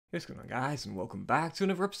What's going on, guys, and welcome back to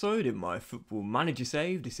another episode in my Football Manager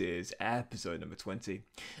save. This is episode number 20.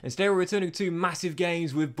 And today we're returning to massive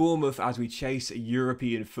games with Bournemouth as we chase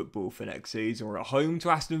European football for next season. We're at home to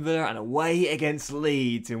Aston Villa and away against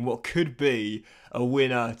Leeds in what could be a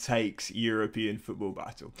winner takes European football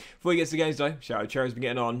battle. Before we get to the games though, shout out Cherry's been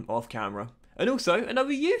getting on off camera. And also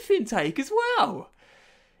another youth intake as well.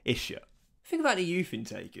 Isha. Think about the youth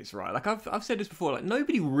intakers, right? Like I've said this before, like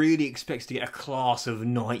nobody really expects to get a class of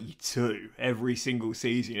 92 every single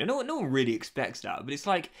season. You know, no one really expects that, but it's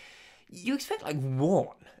like you expect like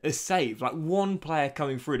a save, like one player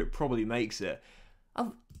coming through that probably makes it.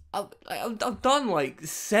 I've done like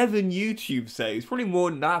 7 YouTube saves, probably more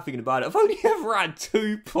than that thinking about it. I've only ever had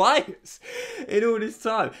 2 players in all this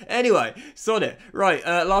time. Anyway, sod it. Right,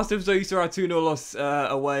 last episode you saw our 2-0 loss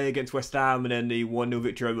away against West Ham and then the 1-0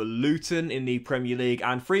 victory over Luton in the Premier League.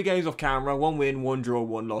 And 3 games off camera, 1 win, 1 draw,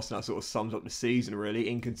 1 loss. And that sort of sums up the season, really.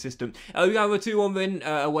 Inconsistent. We got a 2-1 win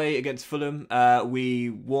away against Fulham. We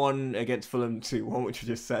won against Fulham 2-1, which I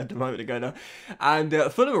just said a moment ago now. And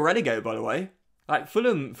Fulham are relegated, by the way. Like,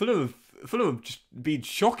 Fulham have just been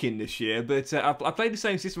shocking this year, but I played the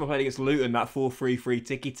same system I played against Luton, that 4-3-3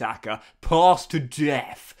 tiki-taka, pass to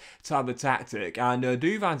death type of tactic, and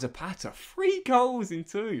Duvan Zapata, 3 goals in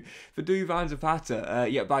 2 for Duvan Zapata,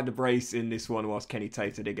 yet bagged the brace in this one whilst Kenny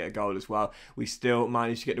Tater did get a goal as well. We still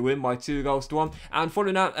managed to get the win by 2-1, and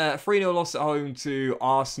following that, 3-0 loss at home to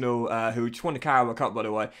Arsenal, who just won the Carabao Cup, by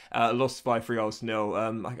the way, lost by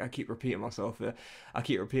 3-0. I keep repeating myself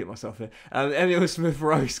here. Emile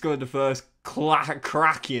Smith-Rowe scored the first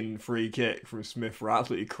cracking free kick from Smith-Rowe,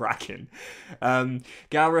 absolutely cracking.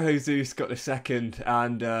 Gabriel Jesus got the second,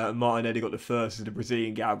 and Martinelli got the first as the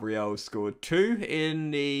Brazilian Gabriel scored 2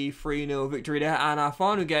 in the 3-0 victory there. And our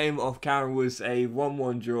final game off camera was a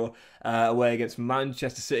 1-1 draw away against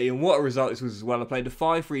Manchester City, and what a result this was as well. I played the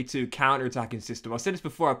 5-3-2 counter-attacking system. I said this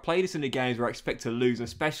before, I play this in the games where I expect to lose,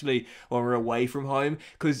 especially when we're away from home,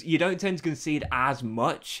 because you don't tend to concede as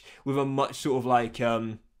much with a much sort of like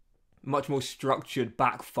much more structured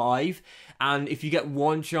back 5, and if you get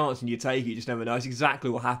one chance and you take it, you just never know. It's exactly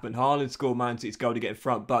what happened. Haaland scored Man City's goal to get in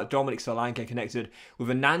front, but Dominic Solanke connected with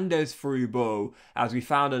a Hernandez through ball as we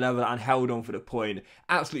found a level and held on for the point.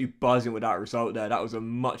 Absolutely buzzing with that result there. That was a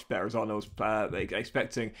much better result than I was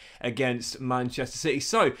expecting against Manchester City.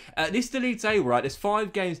 So, this is the league table, right? There's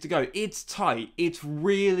 5 games to go. It's tight. It's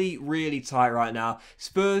really, really tight right now.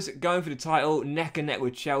 Spurs going for the title, neck and neck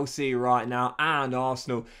with Chelsea right now, and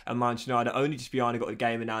Arsenal and Manchester United only just behind. Got a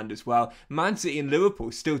game in hand as well. Man City and Liverpool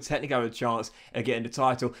still technically have a chance at getting the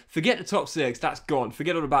title. Forget the top 6, that's gone.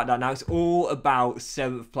 Forget all about that now. It's all about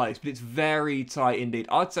 7th place, but it's very tight indeed.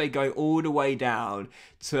 I'd say going all the way down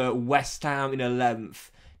to West Ham in 11th.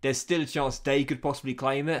 There's still a chance they could possibly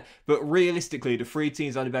claim it, but realistically, the 3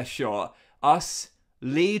 teams are the best shot. Us,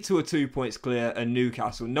 Leeds, who are 2 points clear, and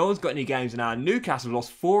Newcastle. No one's got any games in hand. Newcastle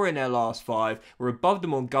lost 4 in their last 5. We're above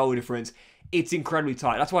them on goal difference. It's incredibly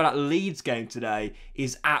tight. That's why that Leeds game today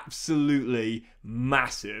is absolutely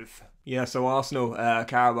massive. Yeah, so Arsenal,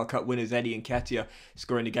 Carabao Cup winners Eddie Nketiah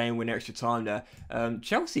scoring the game winner extra time there.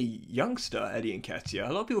 Chelsea youngster Eddie Nketiah,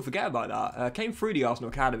 a lot of people forget about that. Came through the Arsenal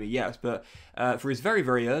Academy, yes, but for his very,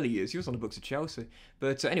 very early years, he was on the books of Chelsea.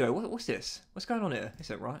 But anyway, what's this? What's going on here? Is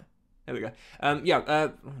that right? There we go. I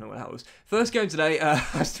don't know what that was. First game today,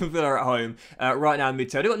 Aston Villa at home, right now in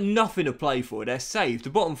mid-table. They've got nothing to play for. They're safe. The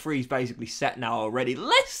bottom 3 is basically set now already.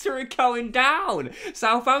 Leicester are going down.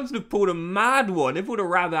 Southampton have pulled a mad one. They've pulled a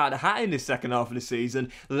rabbit out of the hat in this second half of the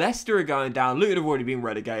season. Leicester are going down. Luton have already been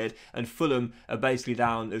relegated, and Fulham are basically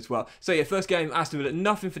down as well. So yeah, first game, Aston Villa,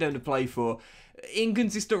 nothing for them to play for.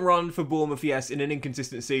 Inconsistent run for Bournemouth, yes, in an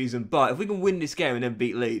inconsistent season, but if we can win this game and then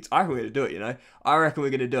beat Leeds, I reckon we're going to do it, you know? I reckon we're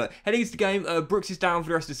going to do it. Heading into the game, Brooks is down for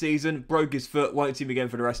the rest of the season, broke his foot, won't see him again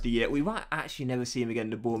for the rest of the year. We might actually never see him again in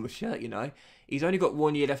the Bournemouth shirt, you know? He's only got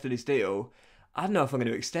 1 year left of this deal. I don't know if I'm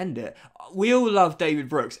going to extend it. We all love David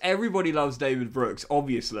Brooks. Everybody loves David Brooks,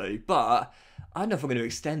 obviously, but I don't know if I'm going to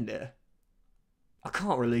extend it. I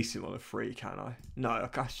can't release him on a free, can I? No,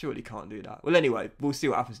 I surely can't do that. Well, anyway, we'll see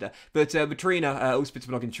what happens there. But Batrina also puts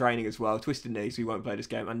block in training as well. Twisted knee, so he won't play this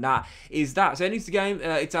game. And that is that. So, ending the game,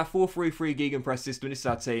 it's our 4-3-3 Gegenpress system. This is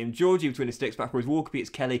our team. Georgie between the sticks, backwards. Walker,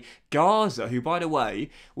 Peters, Kelly. Garza, who, by the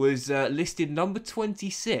way, was listed number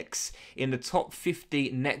 26 in the top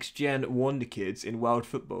 50 next-gen wonder kids in world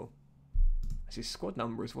football. That's his squad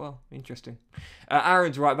number as well. Interesting.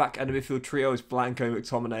 Aaron's right back, and the midfield trio is Blanco,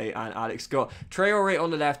 McTominay, and Alex Scott. Traore on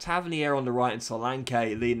the left, Tavernier on the right, and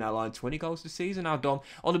Solanke leading that line. 20 goals this season now, Dom.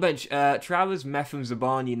 On the bench, Travers, Metham,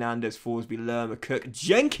 Zabani, Nandez, Forsby, Lerma, Cook,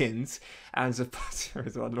 Jenkins, and Zapata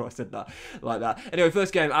as well. I don't know why I said that like that. Anyway,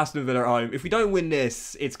 first game, Aston Villa at home. If we don't win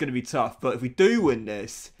this, it's going to be tough. But if we do win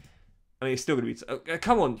this, I mean, it's still going to be...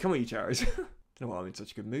 come on, you Cherries. I don't know why I'm in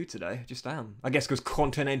such a good mood today. I just am. I guess because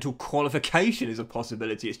continental qualification is a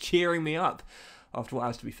possibility. It's cheering me up after what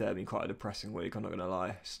has, to be fair, been quite a depressing week. I'm not going to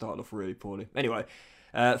lie. Started off really poorly. Anyway,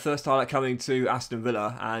 first highlight coming to Aston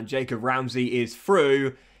Villa, and Jacob Ramsey is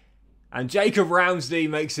through, and Jacob Ramsey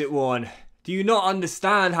makes it 1. Do you not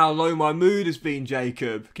understand how low my mood has been,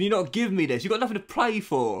 Jacob? Can you not give me this? You've got nothing to play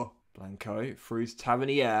for. Blanco through to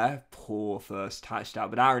Tavernier. Poor first touch out,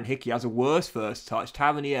 but Aaron Hickey has a worse first touch.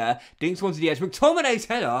 Tavernier dinks one to the edge. McTominay's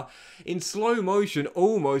header in slow motion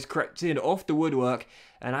almost crept in off the woodwork,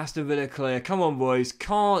 and Aston Villa clear. Come on, boys.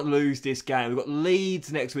 Can't lose this game. We've got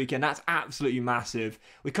Leeds next weekend. That's absolutely massive.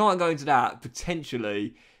 We can't go into that,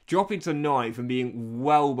 potentially, dropping to 9th and being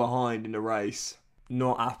well behind in the race.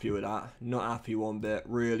 Not happy with that. Not happy one bit.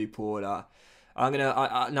 Really poor that.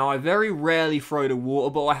 Now I very rarely throw the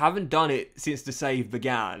water bottle. I haven't done it since the save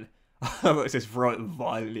began. It says throw it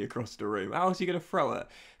violently across the room. How else are you going to throw it?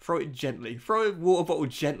 Throw it gently. Throw a water bottle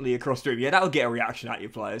gently across the room. Yeah, that'll get a reaction out of your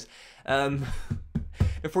players.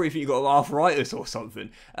 They probably think you've got arthritis or something.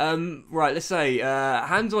 Right, let's say,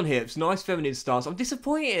 hands on hips, nice feminine stance. I'm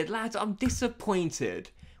disappointed, lads. I'm disappointed.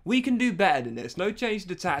 We can do better than this. No change to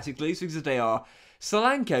the tactics, leave things as they are.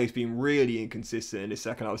 Solanke's been really inconsistent in this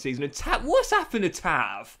second half of the season. And what's happened to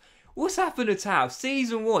Tav? What's happened to Tav?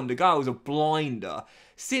 Season 1, the guy was a blinder.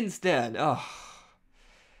 Since then,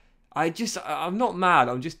 I'm not mad.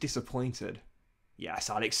 I'm just disappointed.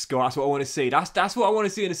 Yes, Alex Scott, that's what I want to see. That's what I want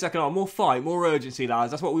to see in the second half. More fight, more urgency,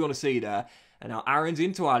 lads. That's what we want to see there. And now Aaron's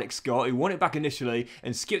into Alex Scott, who won it back initially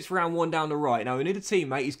and skips round 1 down the right. Now we need a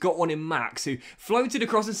teammate. He's got one in Max, who floated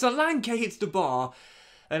across, and Solanke hits the bar.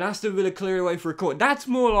 And Aston Villa clear away for a corner. That's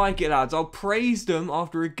more like it, lads. I'll praise them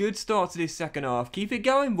after a good start to this second half. Keep it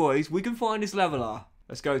going, boys. We can find this leveller.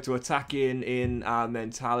 Let's go to attacking in our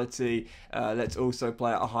mentality. Let's also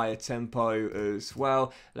play at a higher tempo as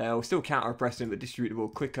well. They'll still counter-pressing, but distribute the ball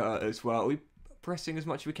quicker as well. Are we pressing as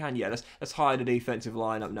much as we can? Yeah, let's hire the defensive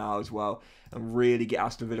lineup now as well and really get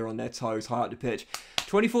Aston Villa on their toes, high up the pitch.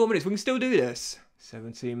 24 minutes. We can still do this.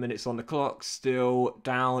 17 minutes on the clock, still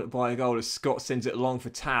down by a goal as Scott sends it long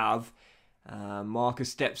for Tav. Marcus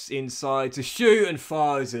steps inside to shoot and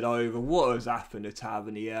fires it over. What has happened to Tav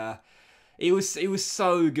in the air? He was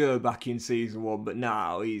so good back in season 1, but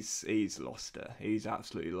now he's lost it. He's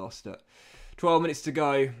absolutely lost it. 12 minutes to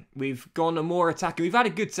go. We've gone a more attacking. We've had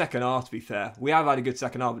a good second half, to be fair. We have had a good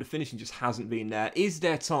second half, but the finishing just hasn't been there. Is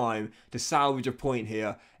there time to salvage a point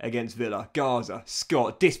here against Villa? Garza,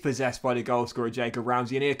 Scott, dispossessed by the goal scorer Jacob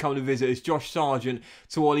Ramsey. And here come the visitors, Josh Sargent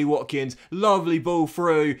to Ollie Watkins. Lovely ball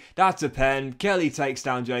through. That's a pen. Kelly takes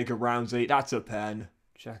down Jacob Ramsey. That's a pen.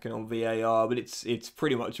 Checking on VAR, but it's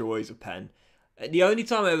pretty much always a pen. The only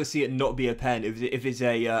time I ever see it not be a pen if it's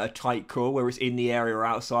a tight call, where it's in the area or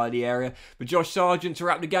outside the area. But Josh Sargent, to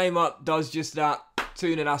wrap the game up, does just that.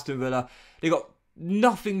 2-0 Aston Villa. They got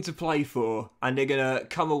nothing to play for, and they're going to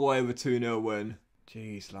come away with a 2-0 win.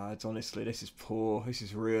 Jeez, lads, honestly, this is poor. This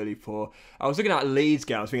is really poor. I was looking at Leeds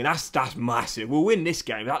game. I was thinking, that's massive. We'll win this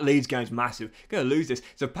game. That Leeds game's massive. Going to lose this.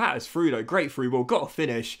 So Patter's through, though. Great through ball. Got a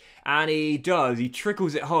finish. And he does. He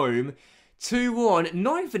trickles it home. 2-1.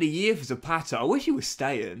 9th of the year for Zapata. I wish he was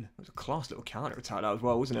staying. It was a class little counter-attack that as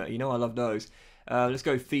well, wasn't it? You know I love those. Let's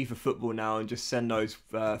go FIFA football now and just send those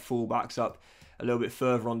fullbacks up a little bit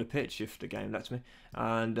further on the pitch if the game lets me.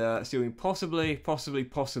 And see if we can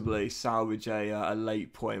possibly salvage a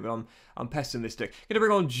late point. But I'm pessimistic. Going to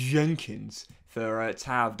bring on Jenkins for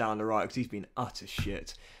Tav down the right because he's been utter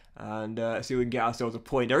shit. And see if we can get ourselves a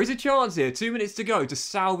point. There is a chance here. 2 minutes to go to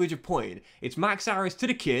salvage a point. It's Max Harris to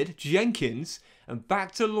the kid, Jenkins, and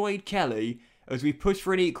back to Lloyd Kelly as we push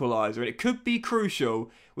for an equaliser. And it could be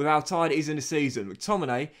crucial with how tight it is in the season.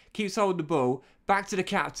 McTominay keeps holding the ball. Back to the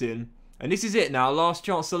captain. And this is it now. Last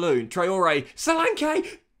chance saloon. Traore.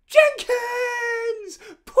 Solanke. Jenkins!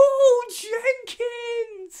 Paul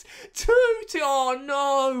Jenkins! 2-2. Oh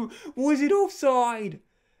no! Was it offside?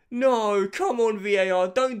 No, come on VAR,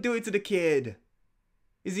 don't do it to the kid.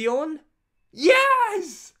 Is he on?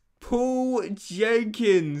 Yes! Paul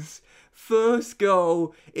Jenkins. First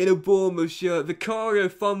goal in a Bournemouth shirt. Vicario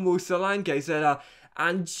fumbles, Solanke said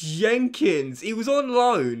And Jenkins, he was on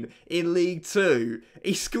loan in League Two.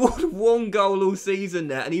 He scored 1 goal all season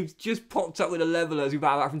there, and he's just popped up with a leveller as we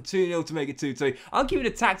battle back from 2-0 to make it 2-2. I'm keeping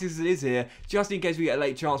the tactics as it is here, just in case we get a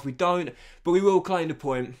late chance. We don't, but we will claim the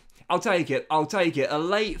point. I'll take it. I'll take it. A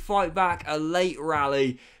late fight back, a late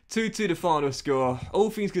rally, 2-2 the final score. All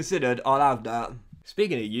things considered, I'll have that.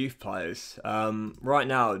 Speaking of youth players, right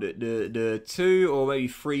now, the 2 or maybe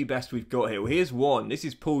 3 best we've got here. Well, here's one. This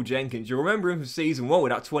is Paul Jenkins. You'll remember him from season 1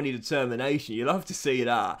 with that 20 determination. You'll love to see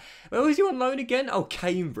that. Where was he on loan again? Oh,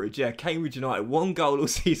 Cambridge. Yeah, Cambridge United. 1 goal all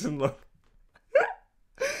season long.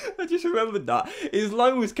 I just remembered that. His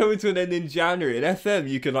loan was coming to an end in January. In FM,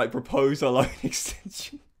 you can, like, propose a loan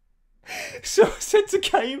extension. So I said to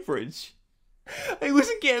Cambridge, he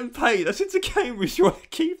wasn't getting paid. I said to Cambridge, you want to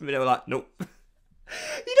keep him? And they were like, nope.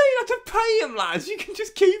 You don't even have to pay him, lads. You can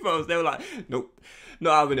just keep us. They were like, nope,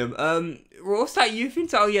 not having him. What's that youth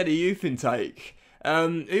intake? Oh yeah, the youth intake.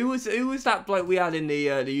 Who was that bloke we had in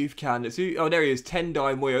the youth candidates? Oh, there he is,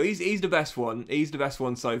 Tendai Moyo. He's the best one. He's the best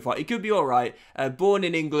one so far. He could be all right. Born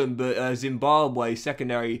in England, but Zimbabwe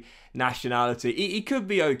secondary nationality. He could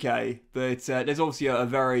be okay, but there's obviously a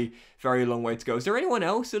very, very long way to go. Is there anyone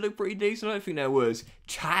else that looked pretty decent? I don't think there was.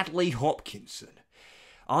 Chadley Hopkinson.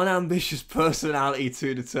 Unambitious personality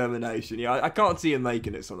to determination. Yeah, I can't see him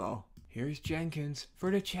making it somehow. Here's Jenkins for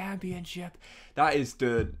the championship. That is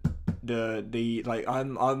the like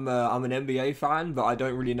I'm an NBA fan, but I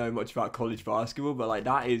don't really know much about college basketball. But like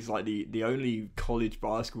that is like the only college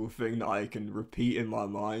basketball thing that I can repeat in my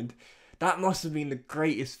mind. That must have been the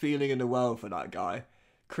greatest feeling in the world for that guy,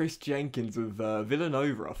 Chris Jenkins of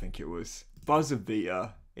Villanova, I think it was, buzzer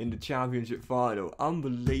beater in the championship final.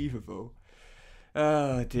 Unbelievable.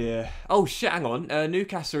 Oh dear. Oh shit, hang on.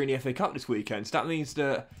 Newcastle are in the FA Cup this weekend. So that means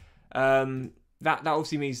that that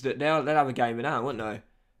obviously means that they'll have a game in hand, won't they?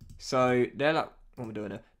 So they'll have, what am I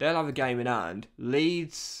doing here? They'll have a game in hand.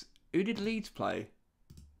 Leeds. Who did Leeds play?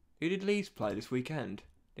 Who did Leeds play this weekend?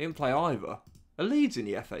 They didn't play either. Are Leeds in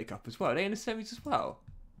the FA Cup as well? Are they in the semis as well?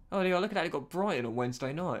 Oh, they are. Look at that. They got Brighton on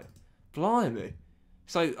Wednesday night. Blimey.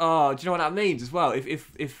 So, do you know what that means as well?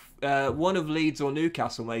 If one of Leeds or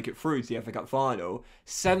Newcastle make it through to the FA Cup final,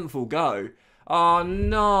 7th will go. Oh,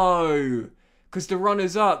 no. Because the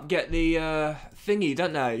runners-up get the thingy,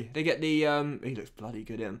 don't they? They get the... he looks bloody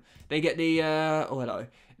good, him. They get the... oh, hello.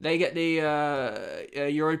 They get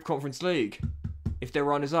the Europa Conference League. If they're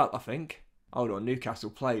runners-up, I think. Hold on, Newcastle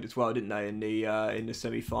played as well, didn't they? In the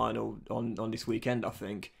semi-final on this weekend, I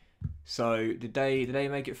think. So did they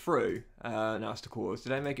make it through? No, it's the quarters.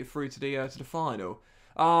 Did they make it through to the final?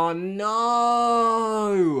 Oh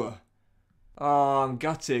no! Oh, I'm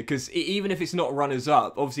gutted because even if it's not runners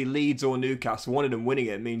up, obviously Leeds or Newcastle, one of them winning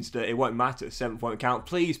it means that it won't matter. 7th won't count.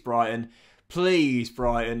 Please, Brighton. Please,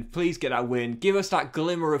 Brighton. Please get that win. Give us that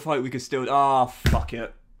glimmer of hope we could still. Ah, fuck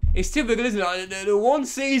it. It's typical, isn't it? The one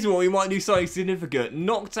season where we might do something significant,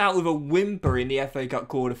 knocked out with a whimper in the FA Cup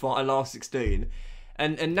quarter-final last 16.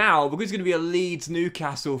 And now, because it's going to be a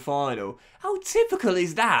Leeds-Newcastle final, how typical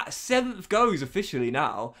is that? 7th goes officially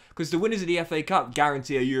now, because the winners of the FA Cup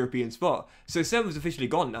guarantee a European spot. So 7th is officially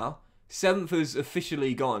gone now. 7th is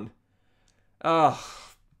officially gone. Well,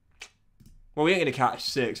 we ain't going to catch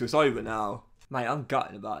 6, so it's over now. Mate, I'm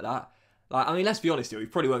gutted about that. Like, I mean, let's be honest here, we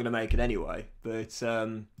probably weren't going to make it anyway, but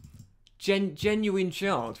genuine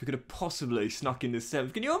chance we could have possibly snuck in the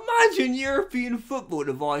 7th. Can you imagine European football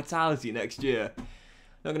to vitality next year?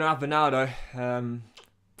 Not going to happen now, though.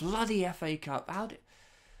 Bloody FA Cup. How did...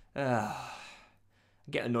 I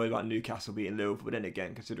get annoyed about Newcastle beating Liverpool, but then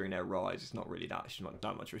again, considering their rise, it's not really that. It's not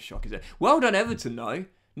that much of a shock, is it? Well done, Everton, though.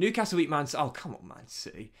 Newcastle beat Man City. Oh, come on, Man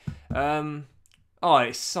City. Oh,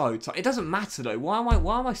 it's so tight. It doesn't matter, though. Why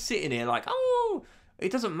am I sitting here like, oh...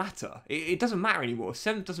 It doesn't matter. It doesn't matter anymore.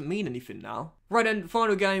 7th doesn't mean anything now. Right then,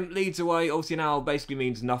 final game, Leeds away. Obviously now basically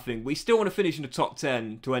means nothing. We still want to finish in the top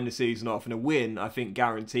 10 to end the season off. And a win, I think,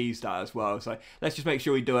 guarantees that as well. So let's just make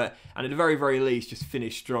sure we do it. And at the very, very least, just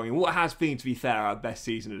finish strong. In what has been, to be fair, our best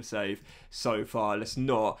season of the save so far. Let's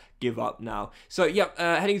not give up now. So, yep,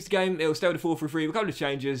 heading into the game, it'll stay with the 4-3-3. A couple of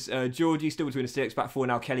changes. Georgie still between the sticks. Back 4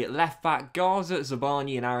 now. Kelly at left back. Garza,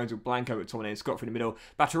 Zabani and Aaron's with Blanco at Tomine and Scott in the middle.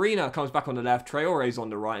 Batarina comes back on the left. Traore's on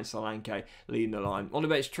the right. And Solanke leading the line. On the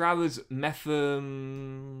bench, Travers, Senesi.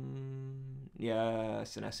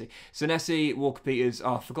 Senesi, Walker-Peters.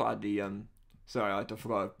 Oh, I forgot I had the... Sorry, I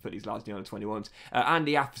forgot to put these lads in the under 21s.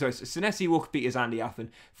 Andy Affen. So it's Senesi, Walker-Peters, Andy Affen.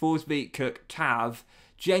 Forsby, Cook, Tav,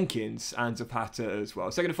 Jenkins, and Zapata as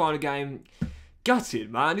well. Second and final game.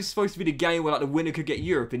 Gutted, man. This is supposed to be the game where like the winner could get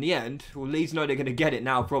Europe in the end. Well, Leeds know they're going to get it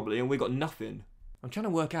now, probably, and we got nothing. I'm trying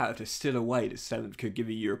to work out if there's still a way that 7th could give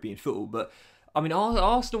you European football, but I mean,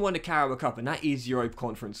 Arsenal won the Carabao Cup, and that is Europa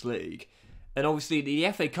Conference League. And obviously, the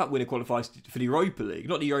FA Cup winner qualifies for the Europa League.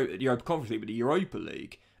 Not the Europa Conference League, but the Europa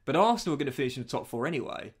League. But Arsenal are going to finish in the top 4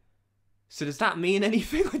 anyway. So does that mean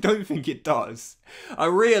anything? I don't think it does. I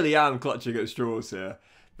really am clutching at straws here.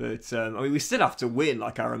 But, I mean, we still have to win,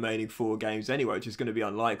 like, our remaining 4 games anyway, which is going to be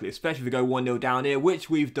unlikely, especially if we go 1-0 down here, which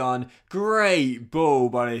we've done. Great ball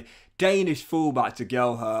by the Danish fullback to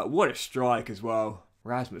Gelher. What a strike as well.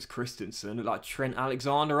 Rasmus Christensen looked like Trent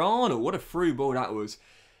Alexander-Arnold. What a through ball that was.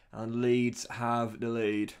 And Leeds have the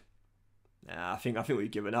lead. Nah, I think we've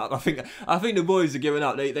given up. I think the boys are giving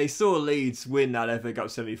up. They saw Leeds win that FA Cup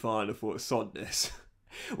semi-final and thought, sod this.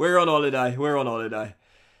 We're on holiday. We're on holiday.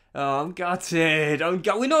 Oh, I'm gutted.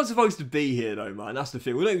 We're not supposed to be here though, man. That's the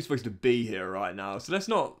thing. We're not even supposed to be here right now. So let's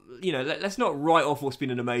not, let's not write off what's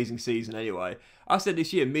been an amazing season anyway. I said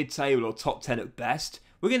this year mid-table or top 10 at best.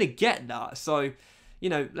 We're gonna get that. So,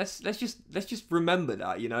 let's just remember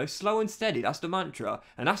that. Slow and steady. That's the mantra.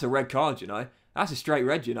 And that's a red card. That's a straight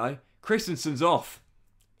red. Christensen's off.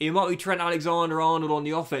 It might be Trent Alexander-Arnold on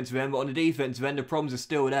the offensive end, but on the defensive end, the problems are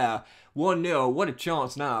still there. 1-0. What a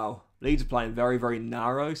chance now. Leeds are playing very, very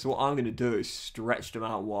narrow, so what I'm going to do is stretch them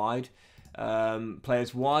out wide. Play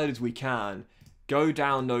as wide as we can. Go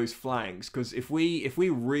down those flanks, because if we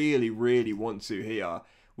really, really want to here,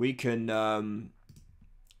 we can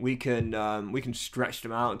stretch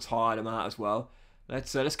them out and tire them out as well.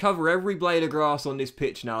 Let's cover every blade of grass on this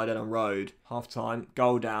pitch now, then on road. Half time,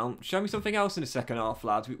 goal down. Show me something else in the second half,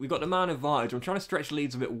 lads. We've got the man advantage. I'm trying to stretch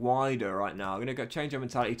Leeds a bit wider right now. I'm going to change their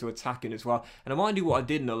mentality to attacking as well. And I might do what I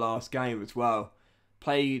did in the last game as well.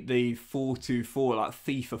 Play the 4-2-4 like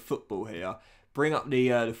FIFA football here. Bring up the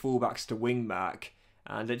fullbacks to wing back.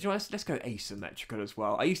 And let's go asymmetrical as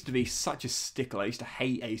well. I used to be such a stickler. I used to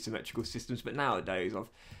hate asymmetrical systems, but nowadays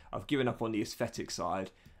I've given up on the aesthetic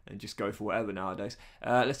side. And just go for whatever nowadays.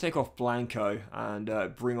 Let's take off Blanco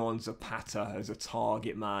and bring on Zapata as a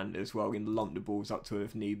target man as well. We can lump the balls up to him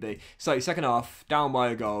if need be. So, second half, down by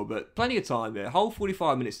a goal, but plenty of time here. Whole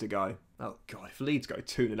 45 minutes to go. Oh, God, if Leeds go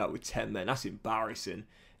 2-0 up with 10 men, that's embarrassing.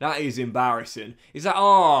 That is embarrassing. Is that...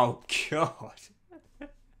 Oh, God.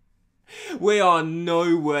 We are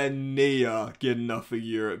nowhere near good enough for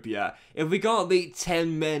Europe yet. If we can't beat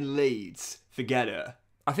 10 men Leeds, forget it.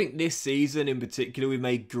 I think this season in particular, we've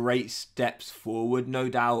made great steps forward, no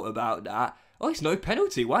doubt about that. Oh, it's no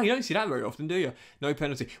penalty. Wow, you don't see that very often, do you? No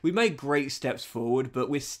penalty. We've made great steps forward,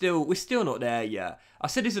 but we're still not there yet. I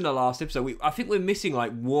said this in the last episode. I think we're missing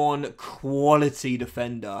like one quality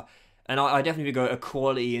defender, and I definitely go a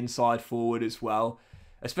quality inside forward as well,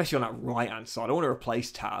 especially on that right-hand side. I want to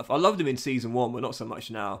replace Tav. I loved him in season 1, but not so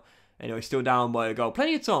much now. Anyway, still down by a goal.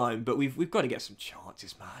 Plenty of time, but we've got to get some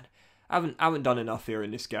chances, man. Haven't done enough here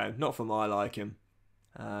in this game. Not for my liking.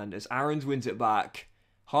 And as Aarons wins it back,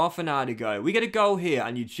 half an hour to go. We get a goal here,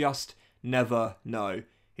 and you just never know.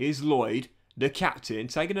 Here's Lloyd, the captain,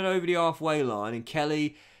 taking it over the halfway line, and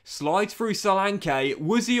Kelly slides through Solanke.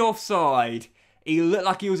 Was he offside? He looked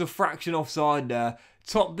like he was a fraction offside there.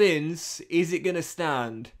 Top bins, is it going to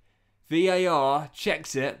stand? VAR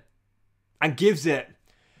checks it and gives it.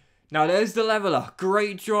 Now there's the leveller.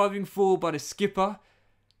 Great driving forward by the skipper.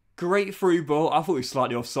 Great through ball. I thought he was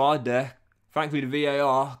slightly offside there. Thankfully, the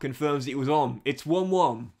VAR confirms it was on. It's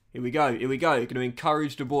 1-1. Here we go. Here we go. Going to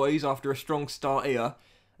encourage the boys after a strong start here.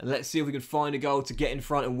 And let's see if we can find a goal to get in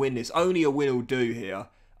front and win this. Only a win will do here.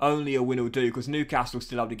 Only a win will do because Newcastle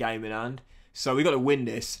still have the game in hand. So we've got to win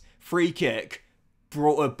this. Free kick.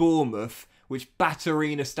 Brought a Bournemouth, which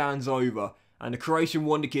Baturina stands over. And the Croatian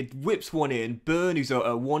wonder kid whips one in. Byrne, who's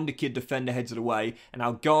a wonder kid defender, heads it away. And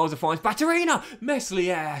now Garza finds Baturina.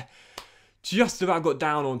 Meslier just about got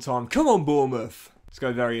down on time. Come on, Bournemouth. Let's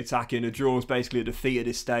go very attacking. The draw's basically a defeat at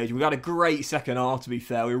this stage. We've had a great second half, to be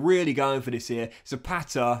fair. We're really going for this here.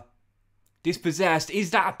 Zapata, dispossessed.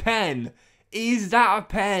 Is that a pen? Is that a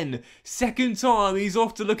pen? Second time he's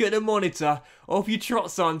off to look at the monitor. Off your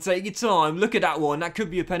trot, son. Take your time. Look at that one. That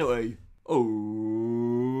could be a penalty. Oh.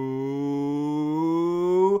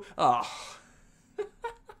 Oh.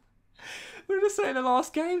 What did I say in the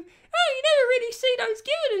last game? Oh, you never really see those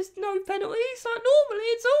given us no penalties. Like normally,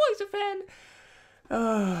 it's always a pen.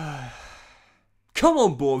 Come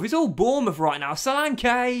on, Bournemouth. It's all Bournemouth right now.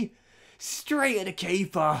 Solanke. Straight at the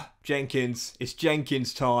keeper. Jenkins. It's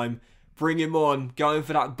Jenkins' time. Bring him on. Going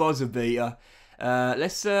for that buzzer beater.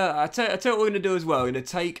 Let's. I tell you what we're going to do as well. We're going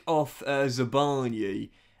to take off Zabani.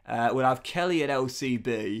 We'll have Kelly at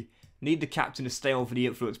LCB. Need the captain to stay on for the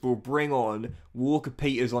influence ball. Bring on Walker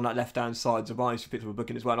Peters on that left-hand side. Zabani's picked up a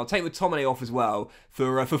booking as well. And I'll take McTominay off as well for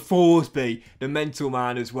Forsby, the mental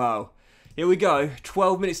man as well. Here we go.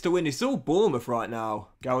 12 minutes to win. It's all Bournemouth right now.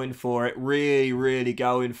 Going for it. Really, really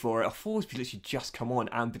going for it. I thought it literally just come on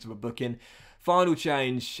and bits of a booking. Final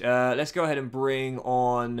change. Let's go ahead and bring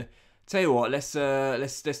on... Tell you what, let's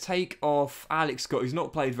take off Alex Scott, who's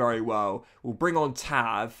not played very well. We'll bring on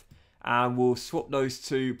Tav, and we'll swap those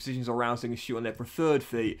two positions around so they can shoot on their preferred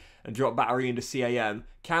feet and drop Battery into CAM.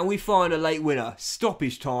 Can we find a late winner?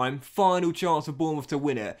 Stoppage time. Final chance for Bournemouth to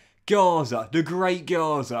win it. Garza, the great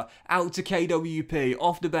Garza, out to KWP,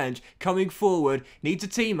 off the bench, coming forward, needs a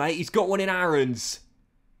teammate, he's got one in Aaron's.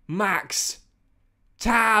 Max.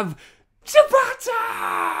 Tav. Zapata!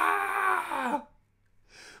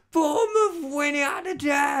 Bournemouth win it at the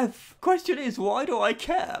death. Question is, why do I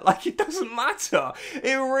care? Like, it doesn't matter.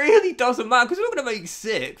 It really doesn't matter, because we're not going to make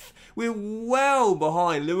 6th. We're well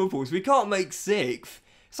behind Liverpool, so we can't make 6th.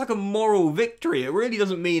 It's like a moral victory. It really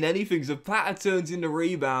doesn't mean anything. So Plata turns into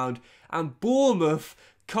rebound, and Bournemouth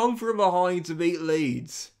come from behind to beat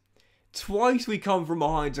Leeds. Twice we come from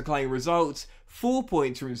behind to claim results. 4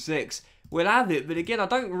 points from 6. We'll have it, but again, I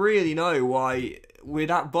don't really know why we're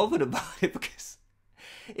that bothered about it, because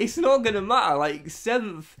it's not going to matter. Like,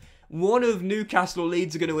 7th, one of Newcastle or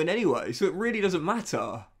Leeds are going to win anyway, so it really doesn't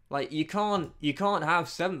matter. Like, you can't have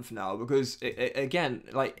 7th now, because, again,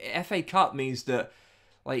 like, FA Cup means that,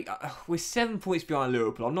 like, we're 7 points behind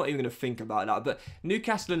Liverpool. I'm not even going to think about that, but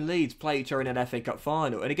Newcastle and Leeds play each other in an FA Cup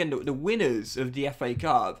final, and again, the winners of the FA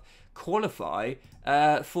Cup qualify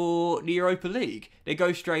for the Europa League. They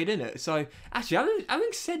go straight in it. So, actually,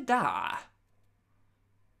 having said that,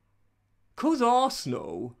 because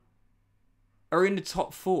Arsenal are in the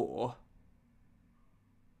top 4,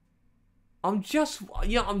 I'm just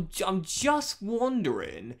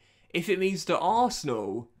wondering if it means that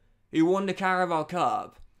Arsenal, who won the Carabao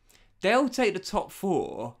Cup, they'll take the top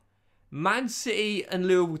 4. Man City and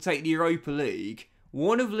Liverpool take the Europa League.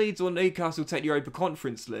 One of Leeds or Newcastle take the Europa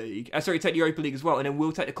Conference League. Take the Europa League as well, and then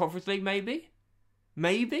we'll take the Conference League, maybe?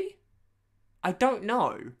 Maybe? I don't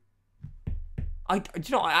know. Do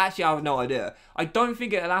you know, I actually have no idea. I don't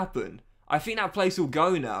think it'll happen. I think that place will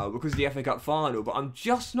go now because of the FA Cup final, but I'm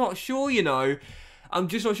just not sure, you know. I'm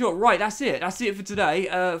just not sure. Right, that's it. That's it for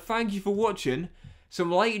today. Thank you for watching.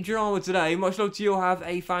 Some late drama today. Much love to you all. Have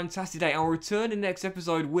a fantastic day. I'll return in the next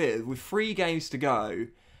episode with 3 games to go.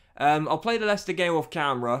 I'll play the Leicester game off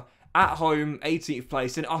camera. At home, 18th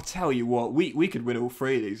place. And I'll tell you what, we could win all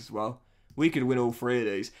 3 of these as well. We could win all 3 of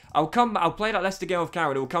these. I'll play that Leicester game off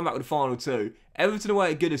camera and we'll come back with the final 2. Everton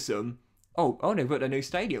away at Goodison. Oh, they've built their new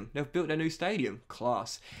stadium. They've built their new stadium.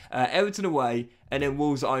 Class. Everton away, and then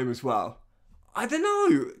Wolves at home as well. I don't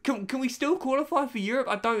know. Can we still qualify for Europe?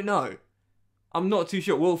 I don't know. I'm not too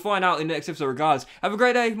sure. We'll find out in the next episode regardless. Have a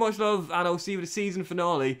great day. Much love, and I'll see you for the season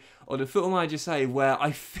finale of the Football Manager Save, where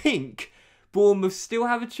I think Bournemouth still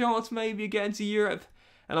have a chance maybe of getting to Europe.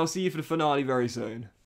 And I'll see you for the finale very soon.